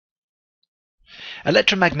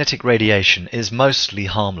Electromagnetic radiation is mostly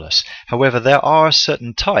harmless. However, there are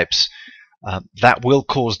certain types that will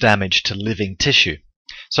cause damage to living tissue.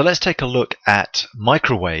 So let's take a look at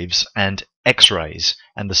microwaves and X-rays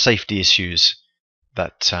and the safety issues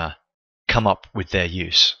that come up with their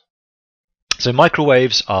use. So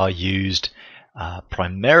microwaves are used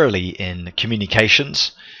primarily in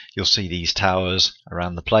communications. You'll see these towers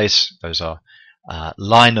around the place. Those are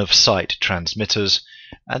line of sight transmitters,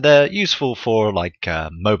 and they're useful for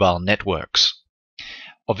mobile networks.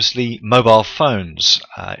 Obviously, mobile phones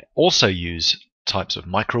also use types of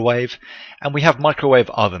microwave, and we have microwave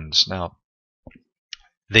ovens. Now,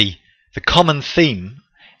 the common theme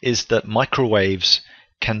is that microwaves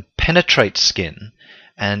can penetrate skin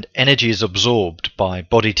and energy is absorbed by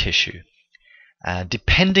body tissue.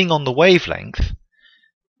 Depending on the wavelength,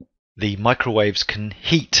 the microwaves can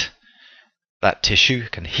heat that tissue,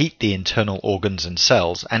 can heat the internal organs and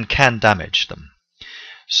cells, and can damage them.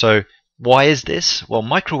 So why is this? Well,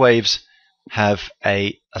 microwaves have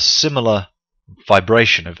a similar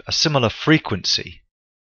vibration, a similar frequency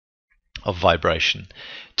of vibration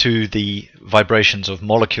to the vibrations of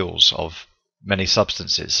molecules of many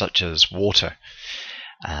substances, such as water.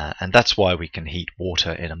 And that's why we can heat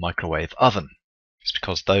water in a microwave oven. It's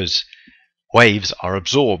because those waves are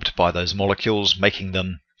absorbed by those molecules, making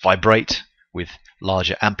them vibrate with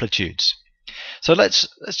larger amplitudes. So let's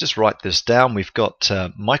just write this down. We've got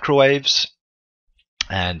microwaves,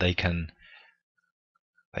 and they can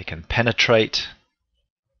penetrate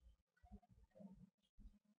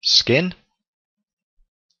skin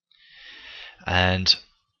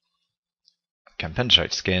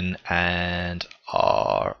and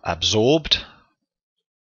are absorbed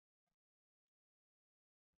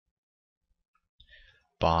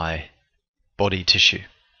by body tissue.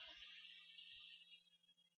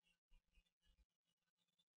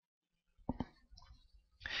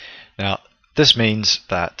 Now, this means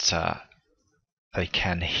that they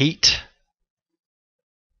can heat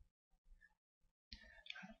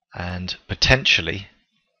and potentially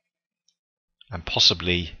and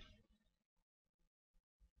possibly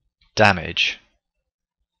damage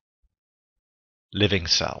living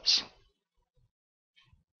cells.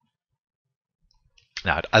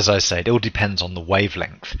 Now, as I said, it all depends on the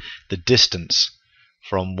wavelength, the distance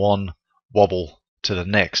from one wobble to the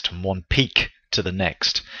next, from one peak to the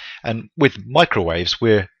next. And with microwaves,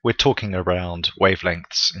 we're talking around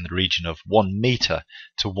wavelengths in the region of 1 meter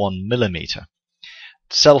to 1 millimeter.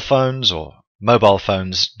 Cell phones or mobile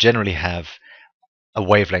phones generally have a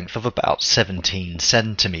wavelength of about 17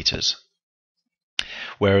 centimeters,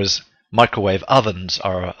 whereas microwave ovens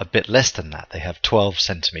are a bit less than that. They have 12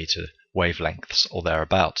 centimeter wavelengths or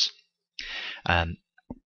thereabouts.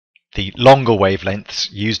 The longer wavelengths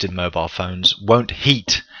used in mobile phones won't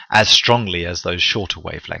heat as strongly as those shorter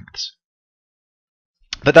wavelengths.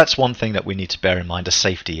 But that's one thing that we need to bear in mind, a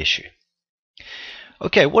safety issue.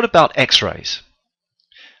 Okay, what about X-rays?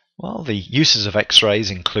 Well, the uses of X-rays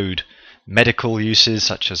include medical uses,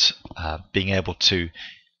 such as being able to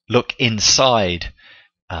look inside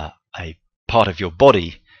a part of your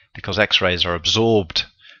body, because X-rays are absorbed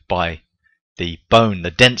by the bone,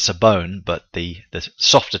 the denser bone, but the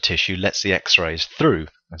softer tissue lets the X-rays through,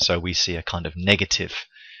 and so we see a kind of negative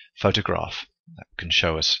photograph that can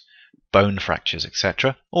show us bone fractures,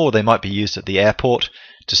 etc. Or they might be used at the airport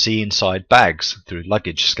to see inside bags through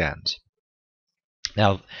luggage scans.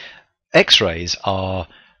 Now, X-rays are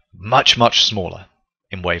much, much smaller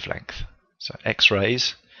in wavelength. So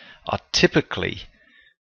X-rays are typically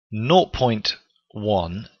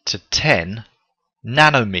 0.1 to 10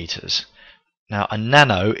 nanometers. Now, a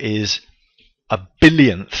nano is a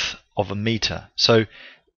billionth of a meter. So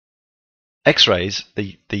X-rays,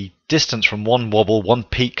 the distance from one wobble, one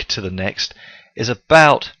peak to the next, is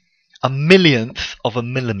about a millionth of a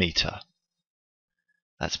millimeter.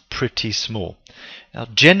 That's pretty small. Now,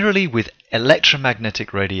 generally with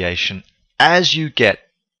electromagnetic radiation, as you get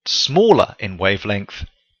smaller in wavelength,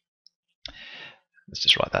 let's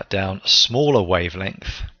just write that down, a smaller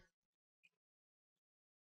wavelength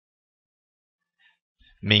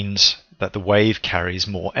means that the wave carries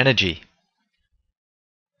more energy.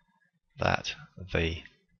 That the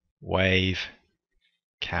wave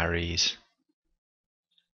carries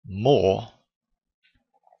more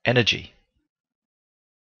energy.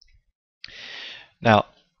 Now,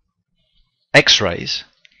 X-rays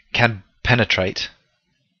can penetrate.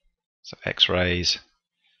 So X-rays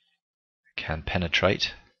can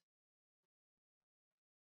penetrate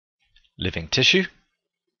living tissue.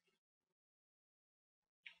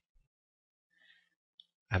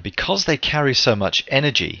 And because they carry so much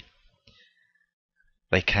energy,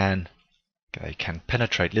 they can Okay, can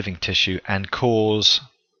penetrate living tissue and cause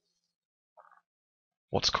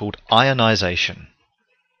what's called ionization.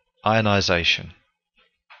 Ionization.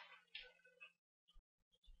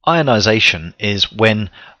 Ionization is when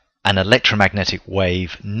an electromagnetic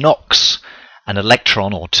wave knocks an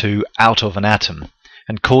electron or two out of an atom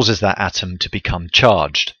and causes that atom to become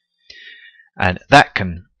charged. And that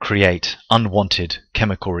can create unwanted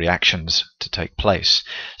chemical reactions to take place.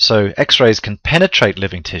 So X-rays can penetrate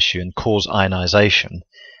living tissue and cause ionization,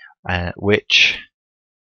 which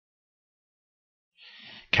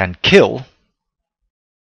can kill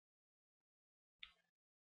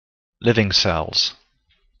living cells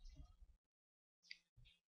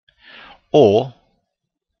or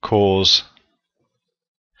cause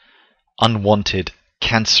unwanted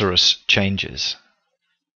cancerous changes.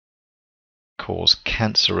 Cause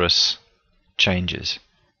cancerous changes.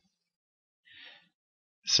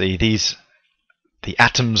 See, the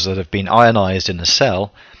atoms that have been ionized in a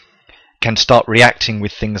cell can start reacting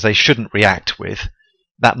with things they shouldn't react with.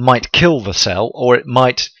 That might kill the cell, or it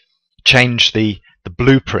might change the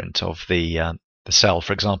blueprint of the cell,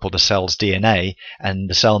 for example, the cell's DNA, and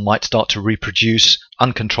the cell might start to reproduce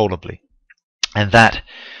uncontrollably. And that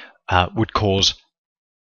would cause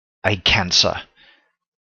a cancer.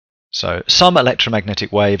 So some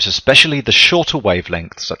electromagnetic waves, especially the shorter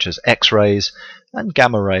wavelengths, such as X-rays and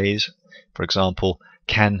gamma rays, for example,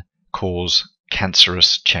 can cause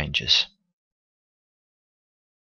cancerous changes.